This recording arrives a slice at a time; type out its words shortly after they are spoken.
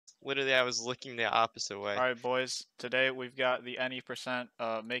Literally, I was looking the opposite way. All right, boys. Today we've got the any percent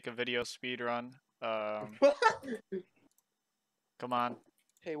make a video speed run. Come on.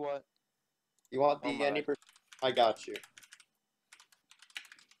 Hey, what? You want the Oh my. any percent? I got you.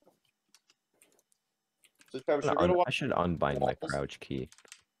 So Travis, you're gonna I should unbind my crouch key.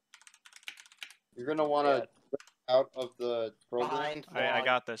 You're gonna want to out of the program. I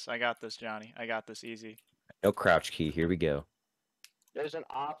got this. I got this, Johnny. I got this easy. No crouch key. Here we go. There's an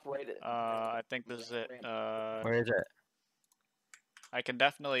operator. I think this is it. Where is it? I can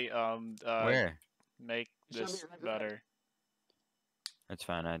definitely Where? make this better. That's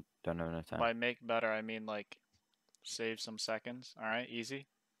fine. I don't know enough time. By make better, I mean like save some seconds. All right, easy.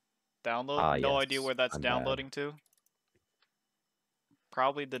 Download. No idea where that's downloading to.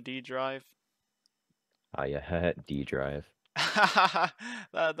 Probably the D drive. Ah, yeah, D drive. that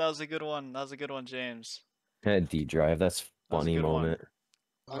was a good one. That was a good one, James. D drive. That's funny moment.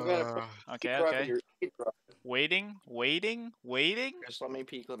 I'm gonna okay. Waiting. Just let me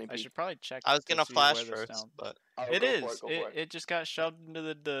peek. I should probably check. I was gonna flash first, first, but it is. It just got shoved into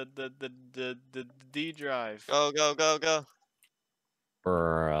the D drive. Go.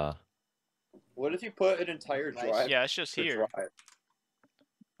 Bruh. What if you put an entire drive? Yeah, it's just here.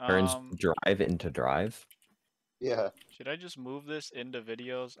 Turns drive into drive. Yeah. Should I just move this into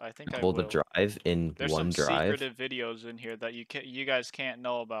videos? I think I Pull will. the drive in There's one some drive. secretive videos in here that you guys can't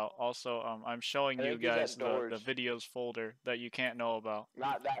know about. Also, I'm showing you guys the videos folder that you can't know about.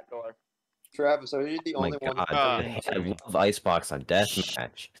 Not that door. Travis, are you the only one? I love Icebox on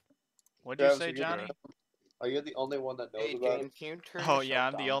Deathmatch. What'd you say, Johnny? Are you the only one that knows about it? Oh yeah,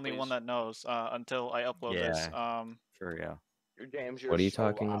 I'm the only one that knows. Until I upload this. For real. James, What are you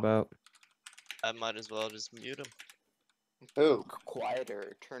talking about? I might as well just mute him. Who?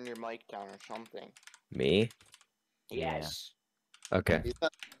 Quieter. Turn your mic down or something. Me? Yes. Okay.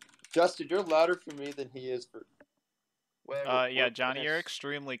 Justin, you're louder for me than he is for. Yeah, Johnny, you're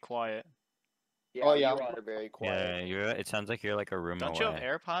extremely quiet. Yeah, oh yeah, you are very quiet. Yeah, it sounds like you're like a room Don't away. you have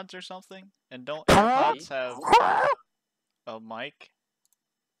AirPods or something? And don't AirPods have a mic?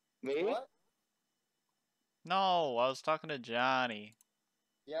 Me? What? No, I was talking to Johnny.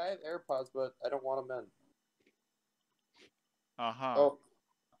 Yeah, I have AirPods, but I don't want them in. Oh,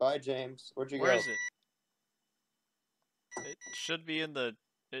 bye, James. Where'd you go? Where is it? It should be in the.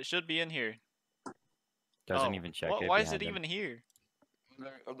 It should be in here. Doesn't even check it. Why is it even here?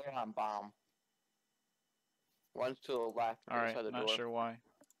 They're on bomb. One's to the left. All right, not sure why.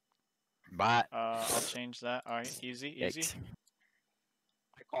 But I'll change that. All right, easy. I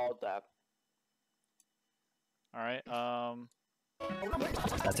called that. All right.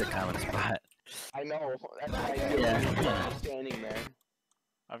 That's a common spot. I know. That's why you're standing there.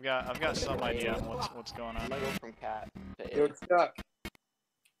 I've got some idea on what's going on. I'm gonna go from cat to A. You're stuck.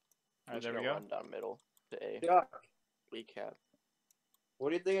 All right, there we go. Run down middle to A. Stuck. Recap. What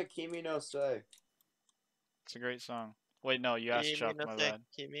do you think of Kimi no Se? It's a great song. Wait, no, you asked Chuck. My bad.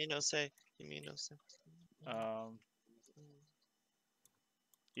 Kimi no Se.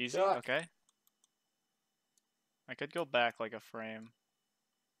 Easy. Chuck. Okay. I could go back like a frame.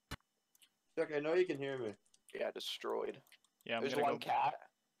 Chuck, I know you can hear me. Yeah, destroyed. Yeah, I'm There's gonna one go cat.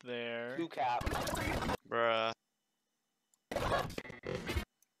 there. 2 cat. Bruh.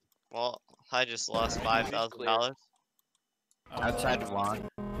 Well, I just lost $5,000. Outside one.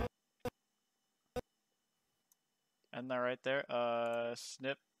 And that right there.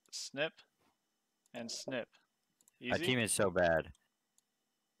 Snip, and snip. Easy. Our team is so bad.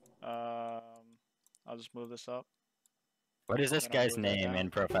 I'll just move this up. What is this Then I'll guy's move that name down.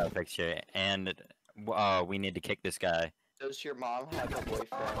 and profile picture? And we need to kick this guy. Does your mom have a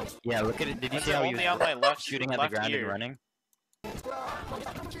boyfriend? Yeah, look at it. Did you That's see how he only was on my left, shooting at the left ground ear. and running?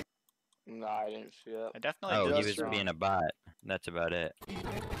 No, I didn't see that. I definitely Oh, did he this was wrong. being a bot. That's about it.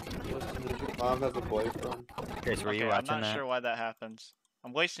 Justin, does your mom have a boyfriend? Chris, were you Okay, watching I'm not that? sure why that happens.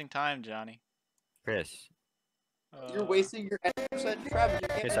 I'm wasting time, Johnny. Chris. You're wasting your 100% Travis.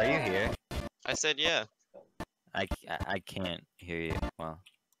 Chris, are you here? I said yeah. I can't hear you. Well.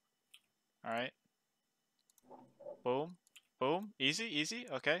 Alright. Boom. Boom. Easy.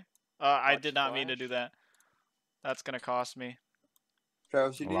 Okay. I did not mean to do that. That's gonna cost me.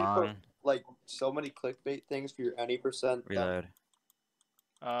 Travis, you need to put Long. like so many clickbait things for your any percent. Reload.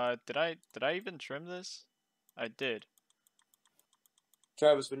 Did I even trim this? I did.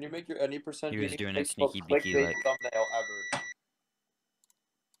 Travis, when you make your any percent, He was you doing need it to make the sneaky most beaky clickbait like. thumbnail ever.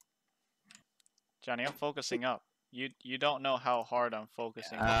 Johnny, I'm focusing up. You don't know how hard I'm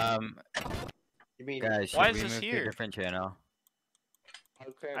focusing. You mean Guys, Why should is we this move to here? a different channel?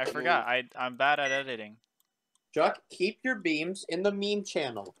 Okay, I forgot. I'm bad at editing. Chuck, keep your beams in the meme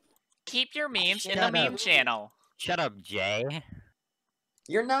channel. Keep your memes in the Shut meme up. channel. Shut up, Jay.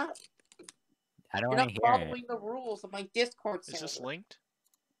 You're not. I don't You're want not to hear it. following the rules of my Discord server. Is this linked?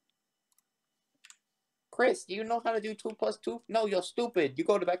 Chris, do you know how to do 2 + 2? No, you're stupid. You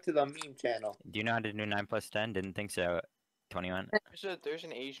go back to the meme channel. Do you know how to do 9 + 10? Didn't think so. 21. There's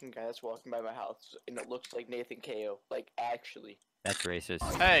an Asian guy that's walking by my house, and it looks like Nathan Ko. Like, actually. That's racist.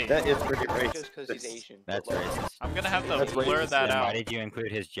 Hey, That is pretty Not racist. just because he's Asian. That's but, like, racist. I'm gonna have to That's blur racist, that Then why out. did you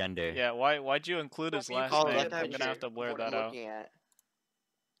include his gender? Yeah, why'd you include his you last can Oh, see name? a that I'm gonna have to picture blur of what that I'm out. looking at.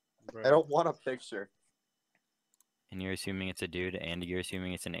 I don't want a picture. And you're assuming it's a dude, and you're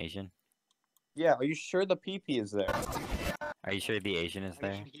assuming it's an Asian? Yeah, are you sure the PP is there? Are you sure the Asian is I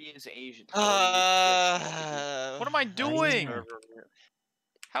there? mean, he is Asian. so he- What am I doing? server-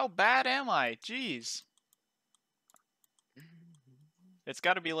 How bad am I? Jeez. It's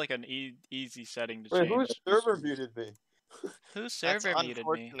got to be like an easy setting to Wait, change. whose server muted me? Whose That's server muted me?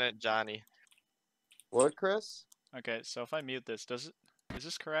 unfortunate, Johnny. What, Chris? Okay, so if I mute this, is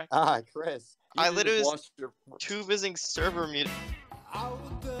this correct? Ah, Chris. You I just literally lost your... Too busy server mute.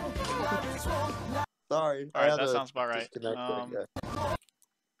 Sorry. I Alright, had that to sounds about right. disconnect it,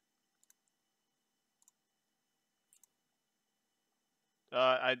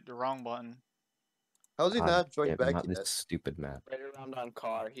 yeah. The wrong button. How's he God not joined damn, back not yet? this stupid map. Right around on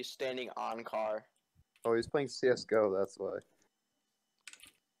car. He's standing on car. Oh, he's playing CSGO, that's why.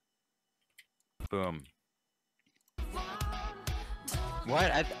 Boom.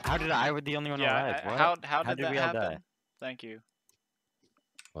 What? How did I was the only one Yeah, alive? What? how did that we all happen? die? Thank you.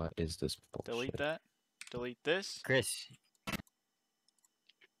 What is this bullshit? Delete that. Delete this. Chris.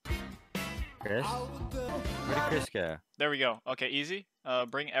 Chris? Where did Chris go? There we go. Okay, easy.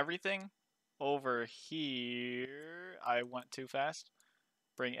 Bring everything over here. I went too fast.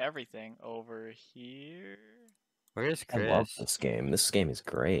 Bring everything over here. Where is I love Chris? this game. This game is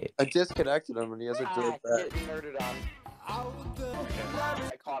great. I disconnected him and he hasn't joined back. Getting murdered on. Okay.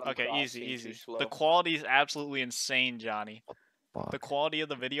 I caught him Okay, crossing easy. too slow. The quality is absolutely insane, Johnny. Fuck. The quality of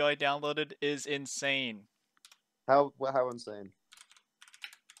the video I downloaded is insane. How insane.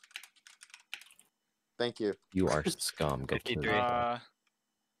 Thank you. You are scum. Go kill 53. yourself.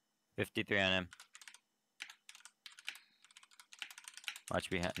 53 on him. Watch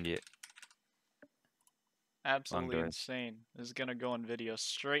behind you. Absolutely door. insane. This is gonna go in videos,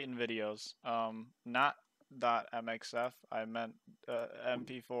 straight in videos. Not .mxf. I meant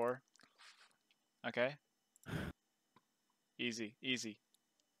MP4. Okay. Easy.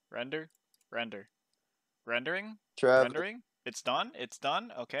 Rendering. Travis. Rendering. It's done.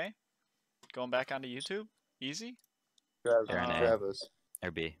 Okay. Going back onto YouTube. Easy. Travis. You're an A. Travis.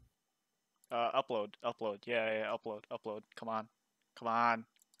 Or B. Upload. Yeah. Upload. Come on. Travis.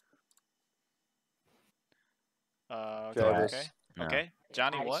 Okay. No. Okay.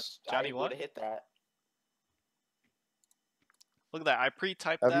 Johnny, what? Johnny, what? I hit that. Look at that. I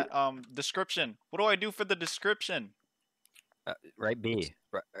pre-typed Have you- that description. What do I do for the description? Write B.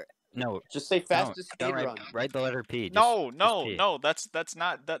 No. Just say fastest don't speedrun. write the letter P. No. P. That's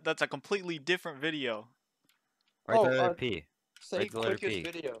not that's a completely different video. Write Oh, the letter P. Say Write the letter quickest P.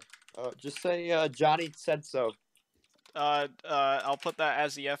 video. Just say Johnny said so. I'll put that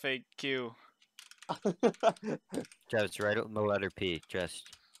as the FAQ. Just write the letter P. Just.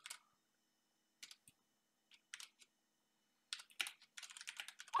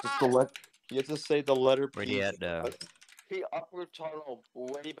 Just you have to say the letter P. Where do you at, though? He upper tunnel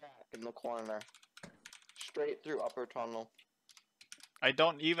way back in the corner. Straight through upper tunnel. I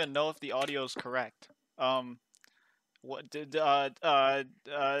don't even know if the audio is correct. What did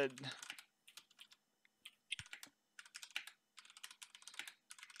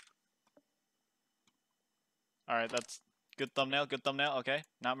Alright, that's good thumbnail, okay.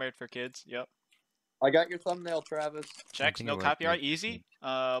 Not married for kids, yep. I got your thumbnail, Travis. Checks, think no it worked copyright, right. easy.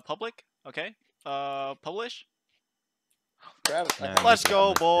 Public, okay. Publish. Travis. No, Let's you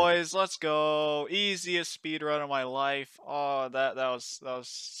go, published it. boys. Let's go. Easiest speedrun of my life. Oh, that was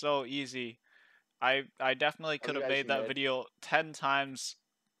so easy. I definitely could have guys made that mid? video 10 times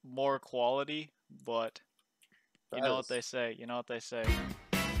more quality, but you know what they say.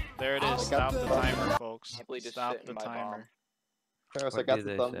 There it is. I got Stop the the thumbnail. timer, folks. Simply just Stop sit the in my bomb. timer. Travis, I What got do the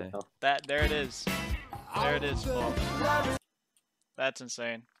they thumbnail. There it is. There it is, folks. That's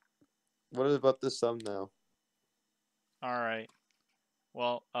insane. What is about this thumbnail? All right.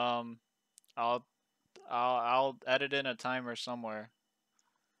 Well, I'll edit in a timer somewhere.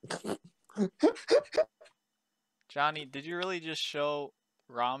 Johnny, did you really just show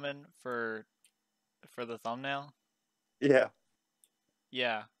ramen for the thumbnail? Yeah.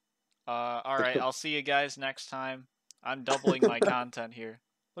 Yeah. All right. I'll see you guys next time. I'm doubling my content here.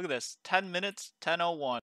 Look at this. 10 minutes, 10:01.